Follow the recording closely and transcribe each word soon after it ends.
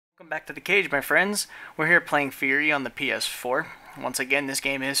Welcome back to the cage, my friends. We're here playing Furi on the PS4. Once again, this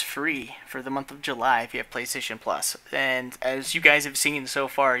game is free for the month of July if you have PlayStation Plus. And as you guys have seen so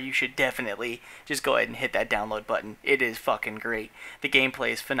far, you should definitely just go ahead and hit that download button. It is fucking great. The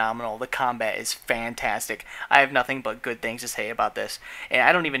gameplay is phenomenal. The combat is fantastic. I have nothing but good things to say about this. And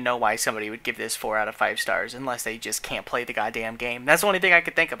I don't even know why somebody would give this 4 out of 5 stars unless they just can't play the goddamn game. That's the only thing I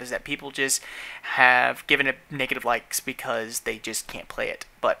could think of, is that people just have given it negative likes because they just can't play it.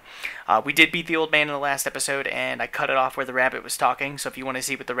 But we did beat the old man in the last episode, and I cut it off where the rabbit was talking. So if you want to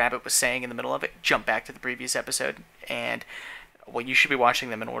see what the rabbit was saying in the middle of it, jump back to the previous episode. And, well, you should be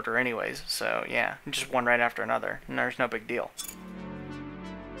watching them in order anyways. So, yeah, just one right after another. And there's no big deal.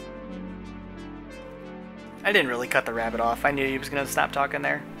 I didn't really cut the rabbit off. I knew he was going to stop talking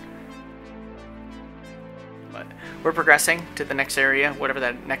there. But we're progressing to the next area, whatever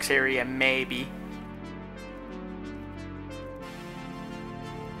that next area may be.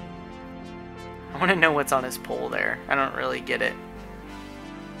 I want to know what's on his pole there. I don't really get it.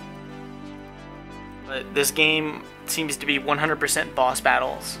 But this game seems to be 100% boss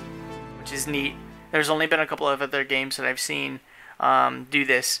battles, which is neat. There's only been a couple of other games that I've seen do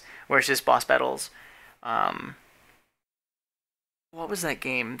this, where it's just boss battles. What was that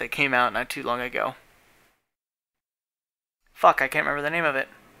game that came out not too long ago? Fuck, I can't remember the name of it.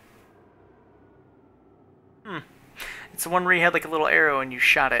 It's the one where you had like a little arrow and you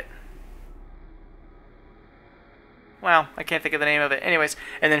shot it. Wow, I can't think of the name of it. Anyways,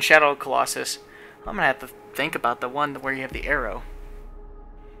 and then Shadow of Colossus. I'm gonna have to think about the one where you have the arrow.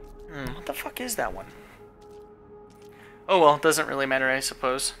 What the fuck is that one? Oh well, it doesn't really matter, I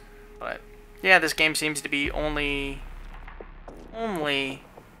suppose. But yeah, this game seems to be only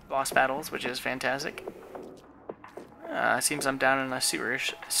boss battles, which is fantastic. Seems I'm down in a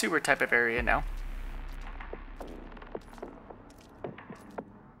sewer type of area now.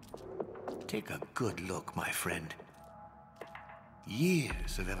 Take a good look, my friend.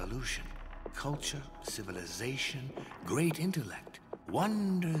 Years of evolution, culture, civilization, great intellect,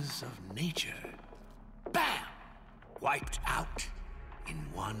 wonders of nature. Bam! Wiped out in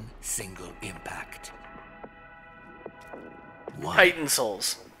one single impact. Titan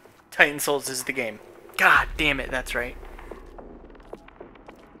Souls. Titan Souls is the game. God damn it, that's right.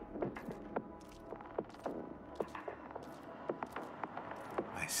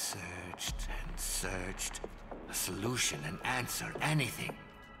 I searched and searched. A solution, an answer, anything.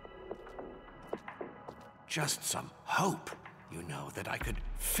 Just some hope, you know, that I could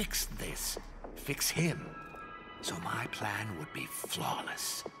fix this, fix him, so my plan would be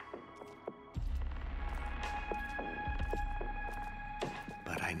flawless.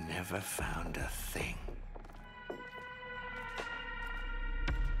 But I never found a thing.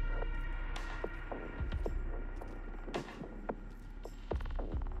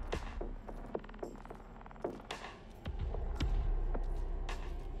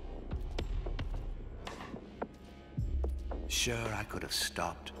 Sure, I could have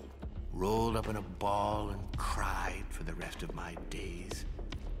stopped, rolled up in a ball and cried for the rest of my days.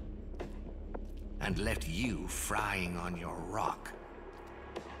 And left you frying on your rock.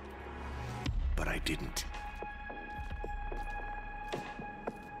 But I didn't.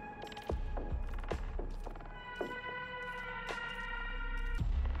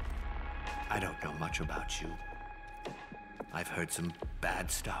 I don't know much about you. I've heard some bad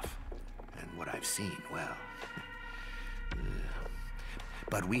stuff, and what I've seen, well...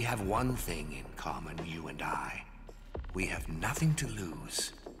 But we have one thing in common, you and I. We have nothing to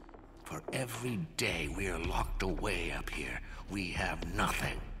lose. For every day we're locked away up here, we have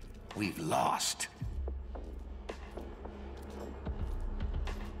nothing. We've lost.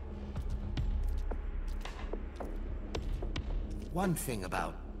 One thing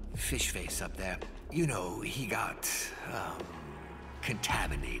about Fishface up there, you know, he got,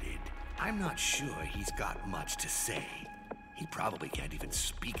 contaminated. I'm not sure he's got much to say. He probably can't even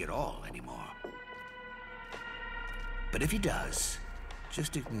speak at all anymore. But if he does,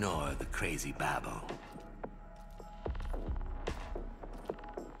 just ignore the crazy babble.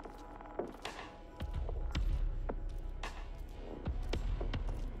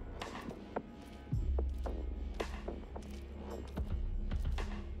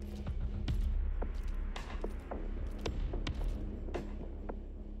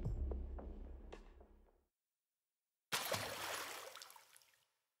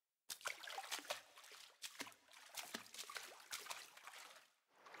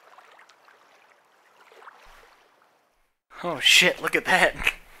 Oh shit, look at that.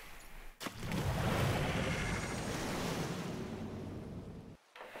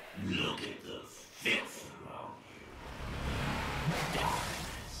 Look at the fifth row.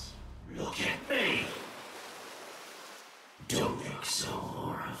 Darkness.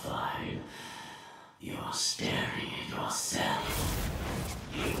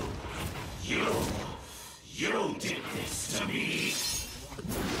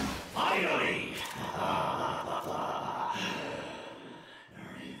 Finally!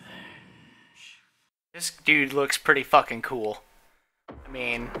 This dude looks pretty fucking cool. I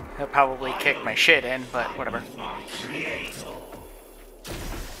mean, he'll probably kick my shit in, but whatever.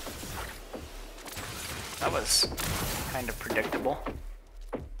 That was kind of predictable.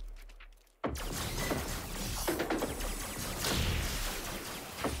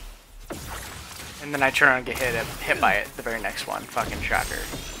 And then I turn around and get hit by it, the very next one. Fucking shocker.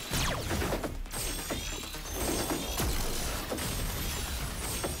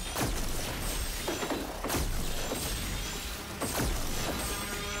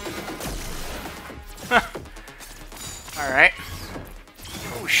 Alright.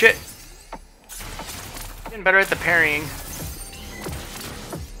 Oh shit. Getting better at the parrying.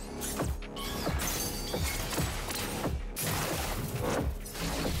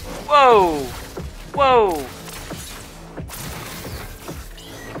 Whoa! Whoa!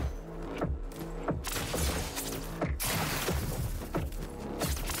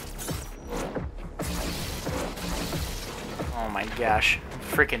 Oh my gosh. I'm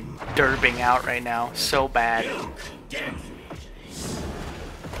freaking derping out right now. So bad.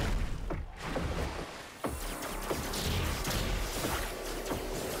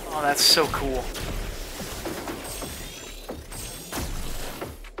 Oh, that's so cool.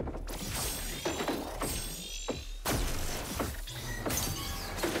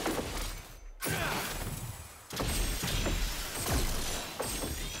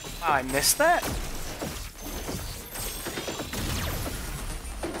 Wow, I missed that?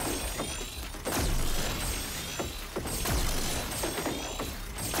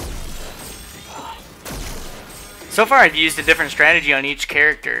 So far I've used a different strategy on each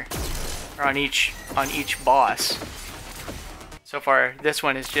character. Or on each boss. So far this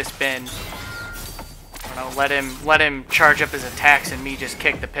one has just been, I don't know, let him charge up his attacks and me just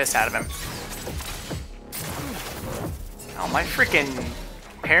kick the piss out of him. Oh, my freaking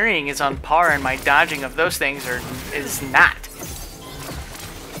parrying is on par and my dodging of those things is not.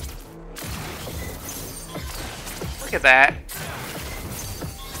 Look at that.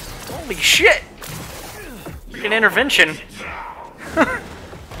 Holy shit! Freaking intervention.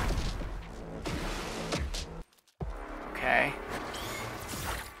 Okay.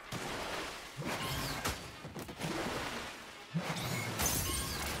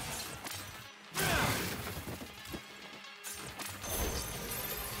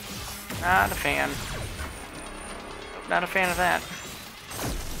 Not a fan. Not a fan of that.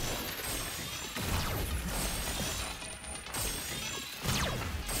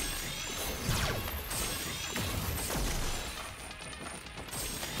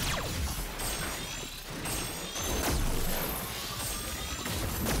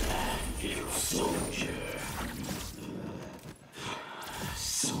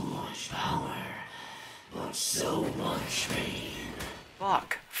 So much pain.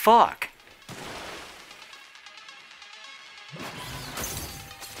 Fuck. Fuck.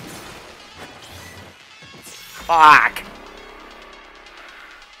 Fuck.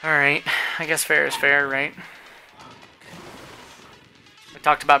 Alright. I guess fair is fair, right? I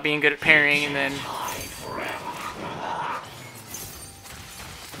talked about being good at parrying and then...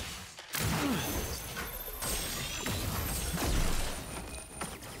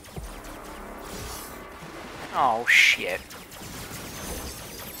 Oh, shit.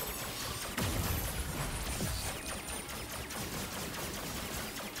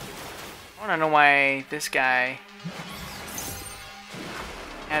 I want to know why this guy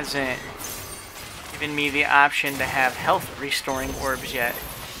hasn't given me the option to have health restoring orbs yet.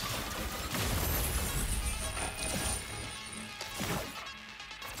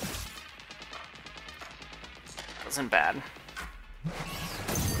 Wasn't bad.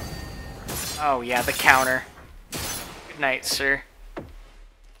 Oh yeah, the counter. Good night, sir.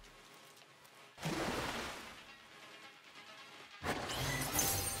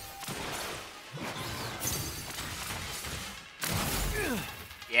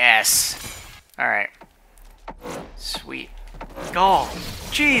 Yes. Alright. Sweet. Oh,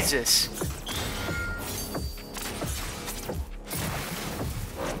 Jesus.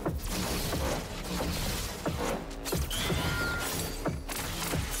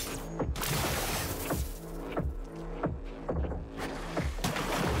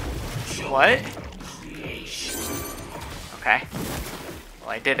 What? Okay. Well,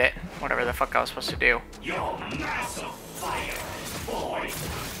 I did it. Whatever the fuck I was supposed to do. Your massive fire, boy.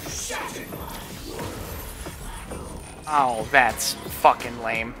 Oh, that's fucking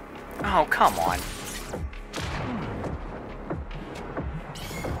lame. Oh, come on.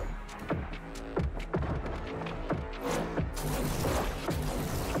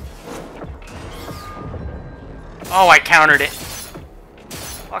 Oh, I countered it.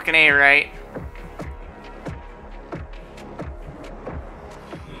 Fucking A, right?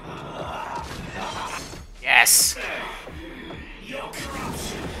 Yes.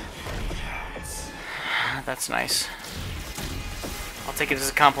 That's nice. I'll take it as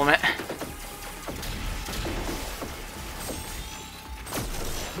a compliment.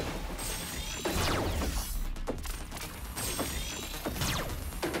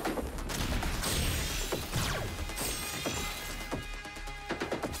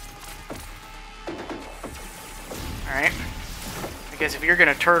 Alright. I guess if you're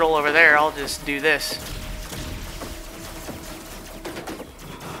gonna turtle over there, I'll just do this.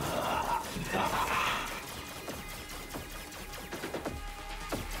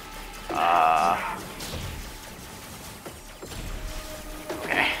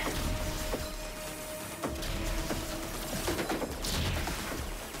 Okay.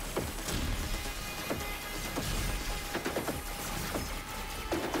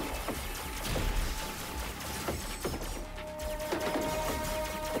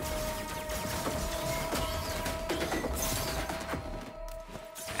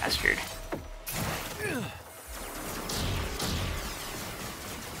 Bastard.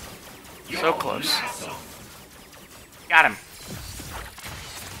 So close. Got him.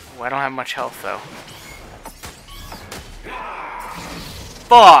 Oh, I don't have much health though.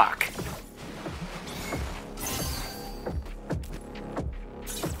 Fuck!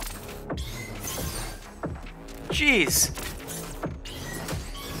 Jeez.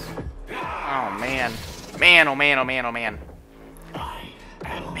 Oh man. Man, oh man, oh man, oh man.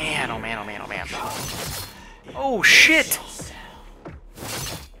 Man, oh man, oh man, oh man. Oh shit!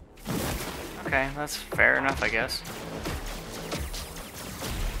 Okay, that's fair enough, I guess.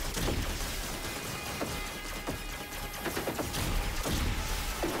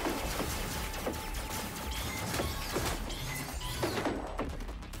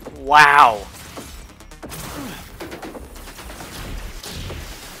 Wow.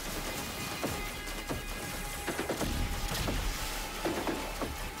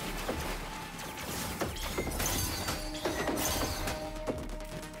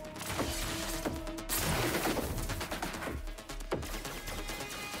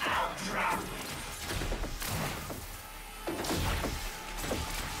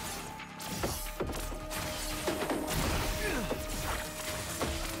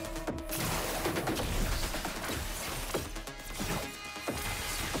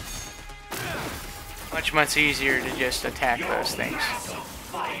 Much easier to just attack those things.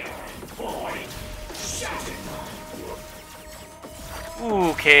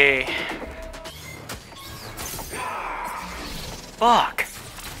 Okay. Fuck.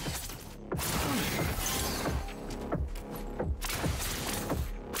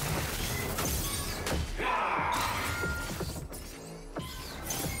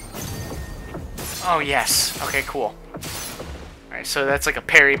 Oh yes. Okay, cool. Alright, so that's like a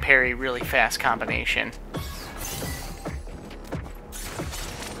parry-parry really fast combination.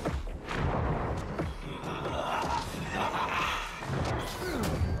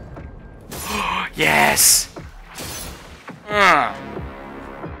 Yes! Alright,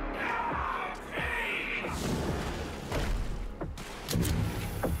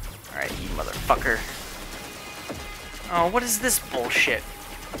 you motherfucker. Oh, what is this bullshit?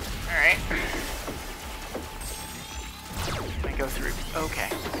 Alright. I go through. Okay.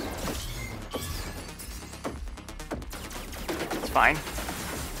 It's fine.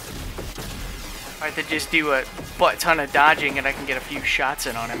 I have to just do a butt ton of dodging and I can get a few shots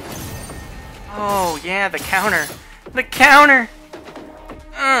in on him. Oh, yeah, the counter. The counter!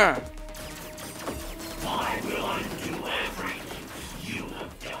 Oh,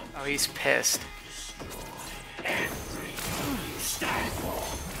 he's pissed.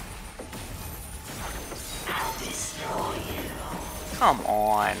 Come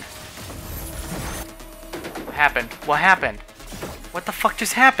on. What happened? What happened? What the fuck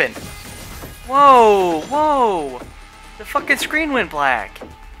just happened? Whoa! Whoa! The fucking screen went black.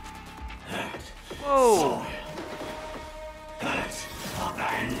 Whoa!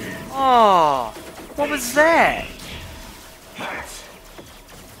 Oh! What was that?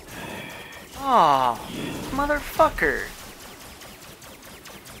 Oh! Motherfucker!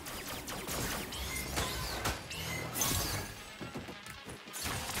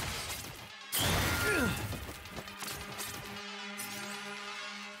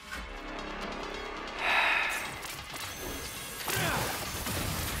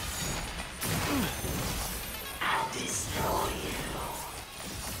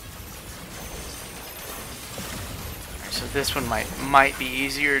 So this one might be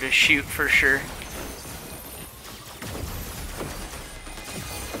easier to shoot for sure.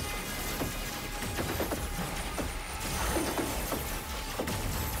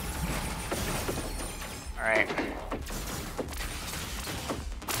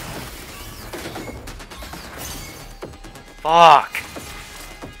 Fuck.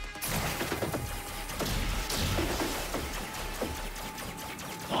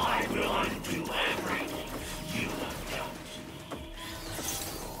 I will undo everything you have done to me.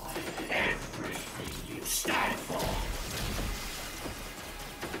 Everything you stand for.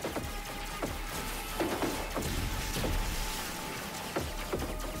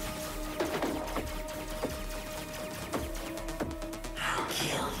 I'll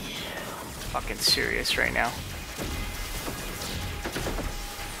kill you. Fucking serious right now.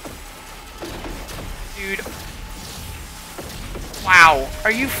 Dude. Wow.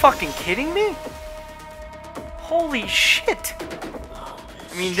 Are you fucking kidding me? Holy shit.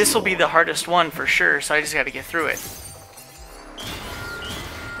 I mean, this will be the hardest one for sure, so I just gotta get through it.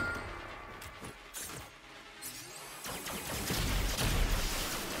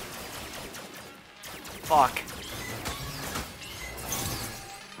 Fuck.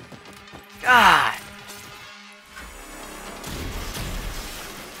 God.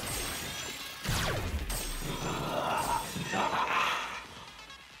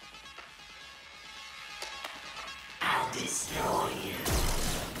 I'll destroy you.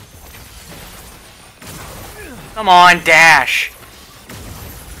 Come on, dash.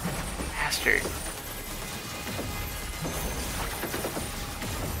 Bastard.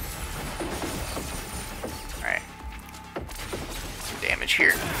 Alright. Some damage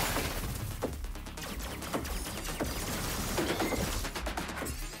here.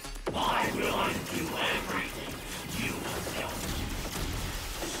 I will undo everything you have done.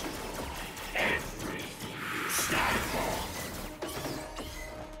 Everything you stand for.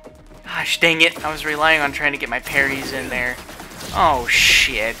 Gosh dang it. I was relying on trying to get my parries in there. Oh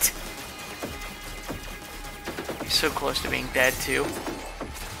shit. He's so close to being dead too.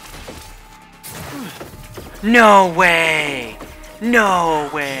 No way! No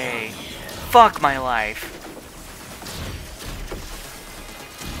way! Fuck my life.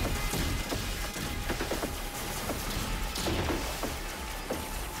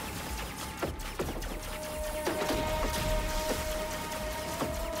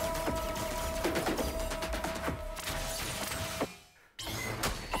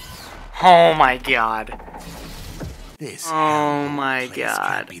 Oh my god. This Oh my place god.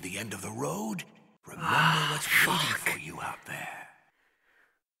 can't be the end of the road. Remember what's waiting for you out there.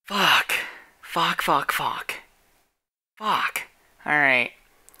 Fuck. Fuck, fuck, fuck. Fuck. Alright.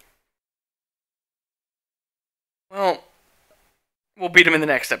 Well, we'll beat him in the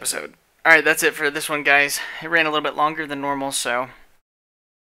next episode. Alright, that's it for this one, guys. It ran a little bit longer than normal, so...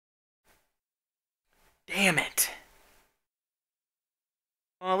 Damn it.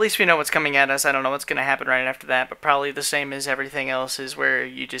 Well, at least we know what's coming at us. I don't know what's going to happen right after that, but probably the same as everything else is where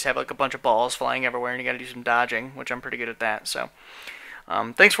you just have like a bunch of balls flying everywhere and you got to do some dodging, which I'm pretty good at that. So,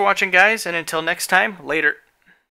 thanks for watching, guys, and until next time, later.